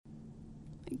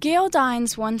Gail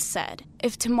Dines once said,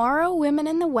 "If tomorrow women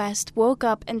in the West woke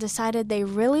up and decided they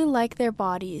really like their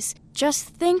bodies, just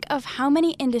think of how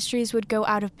many industries would go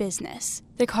out of business.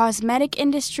 The cosmetic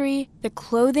industry, the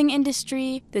clothing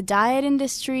industry, the diet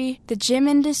industry, the gym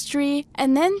industry,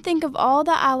 and then think of all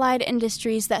the allied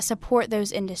industries that support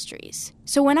those industries."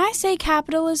 So when I say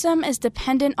capitalism is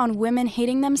dependent on women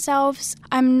hating themselves,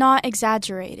 I'm not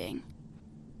exaggerating.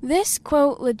 This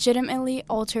quote legitimately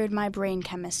altered my brain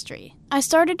chemistry. I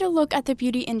started to look at the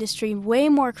beauty industry way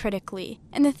more critically,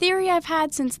 and the theory I've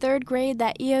had since 3rd grade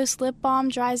that EOS lip balm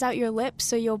dries out your lips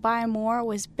so you'll buy more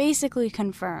was basically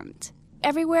confirmed.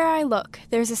 Everywhere I look,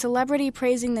 there's a celebrity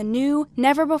praising the new,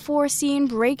 never-before-seen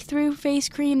breakthrough face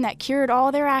cream that cured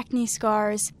all their acne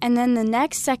scars, and then the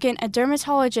next second a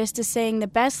dermatologist is saying the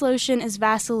best lotion is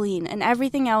Vaseline and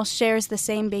everything else shares the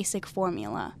same basic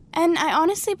formula. And I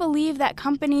honestly believe that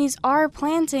companies are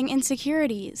planting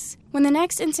insecurities. When the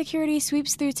next insecurity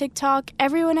sweeps through TikTok,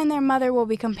 everyone and their mother will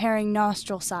be comparing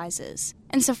nostril sizes,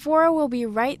 and Sephora will be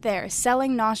right there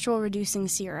selling nostril-reducing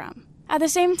serum. At the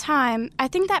same time, I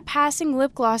think that passing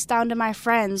lip gloss down to my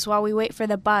friends while we wait for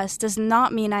the bus does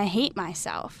not mean I hate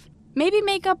myself. Maybe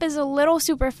makeup is a little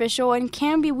superficial and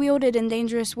can be wielded in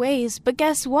dangerous ways, but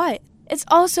guess what? It's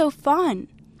also fun.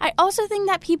 I also think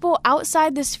that people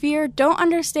outside the sphere don't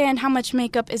understand how much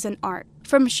makeup is an art.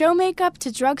 From show makeup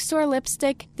to drugstore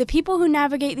lipstick, the people who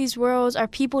navigate these worlds are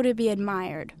people to be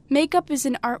admired. Makeup is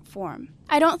an art form.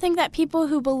 I don't think that people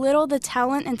who belittle the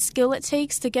talent and skill it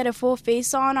takes to get a full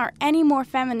face on are any more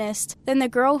feminist than the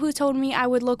girl who told me I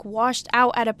would look washed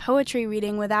out at a poetry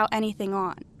reading without anything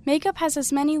on. Makeup has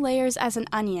as many layers as an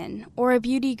onion, or a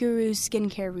beauty guru's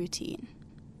skincare routine.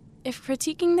 If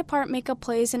critiquing the part makeup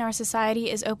plays in our society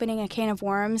is opening a can of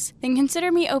worms, then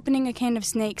consider me opening a can of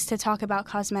snakes to talk about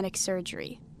cosmetic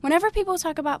surgery. Whenever people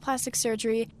talk about plastic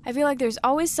surgery, I feel like there's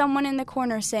always someone in the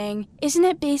corner saying, "Isn't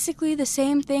it basically the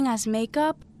same thing as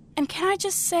makeup?" And can I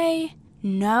just say,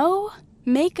 no?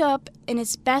 Makeup, in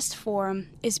its best form,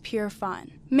 is pure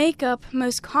fun. Makeup,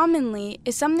 most commonly,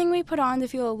 is something we put on to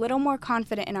feel a little more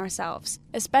confident in ourselves,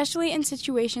 especially in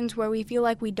situations where we feel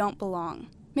like we don't belong.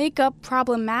 Makeup,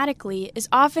 problematically, is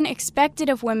often expected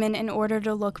of women in order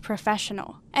to look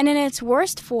professional. And in its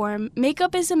worst form,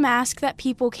 makeup is a mask that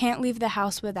people can't leave the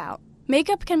house without.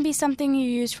 Makeup can be something you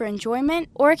use for enjoyment,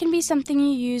 or it can be something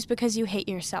you use because you hate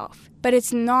yourself. But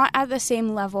it's not at the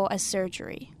same level as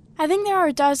surgery. I think there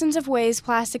are dozens of ways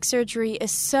plastic surgery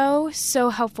is so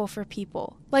helpful for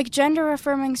people, like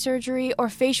gender-affirming surgery or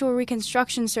facial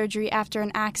reconstruction surgery after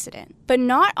an accident. But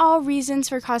not all reasons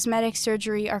for cosmetic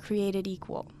surgery are created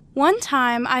equal. One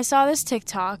time, I saw this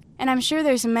TikTok, and I'm sure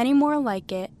there's many more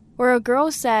like it, where a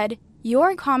girl said,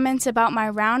 "Your comments about my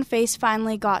round face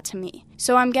finally got to me,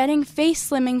 so I'm getting face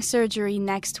slimming surgery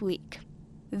next week."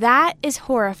 That is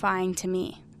horrifying to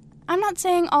me. I'm not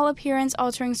saying all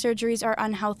appearance-altering surgeries are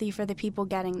unhealthy for the people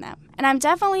getting them. And I'm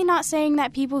definitely not saying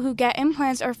that people who get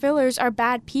implants or fillers are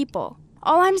bad people.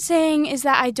 All I'm saying is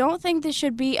that I don't think this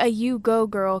should be a you go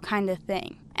girl kind of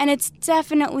thing. And it's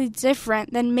definitely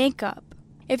different than makeup.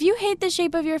 If you hate the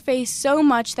shape of your face so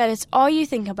much that it's all you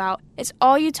think about, it's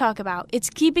all you talk about, it's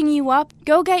keeping you up,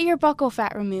 go get your buccal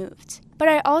fat removed. But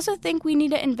I also think we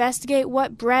need to investigate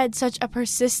what bred such a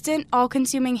persistent,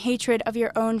 all-consuming hatred of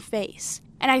your own face.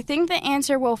 And I think the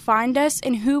answer will find us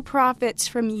in who profits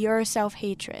from your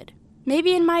self-hatred.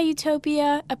 Maybe in my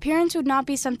utopia, appearance would not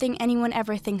be something anyone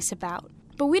ever thinks about.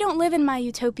 But we don't live in my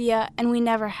utopia, and we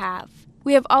never have.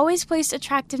 We have always placed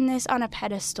attractiveness on a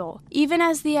pedestal, even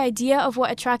as the idea of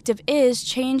what attractive is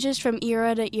changes from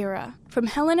era to era. From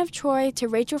Helen of Troy to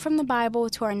Rachel from the Bible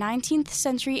to our 19th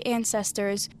century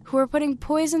ancestors who were putting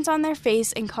poisons on their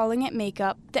face and calling it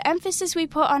makeup, the emphasis we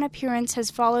put on appearance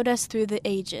has followed us through the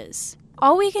ages.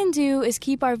 All we can do is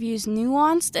keep our views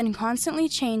nuanced and constantly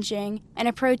changing, and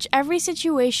approach every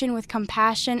situation with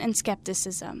compassion and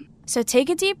skepticism. So take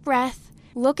a deep breath,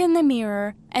 look in the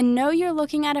mirror, and know you're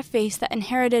looking at a face that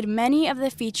inherited many of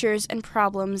the features and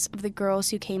problems of the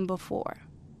girls who came before.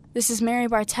 This is Mary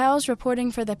Bartels reporting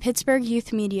for the Pittsburgh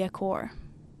Youth Media Corps.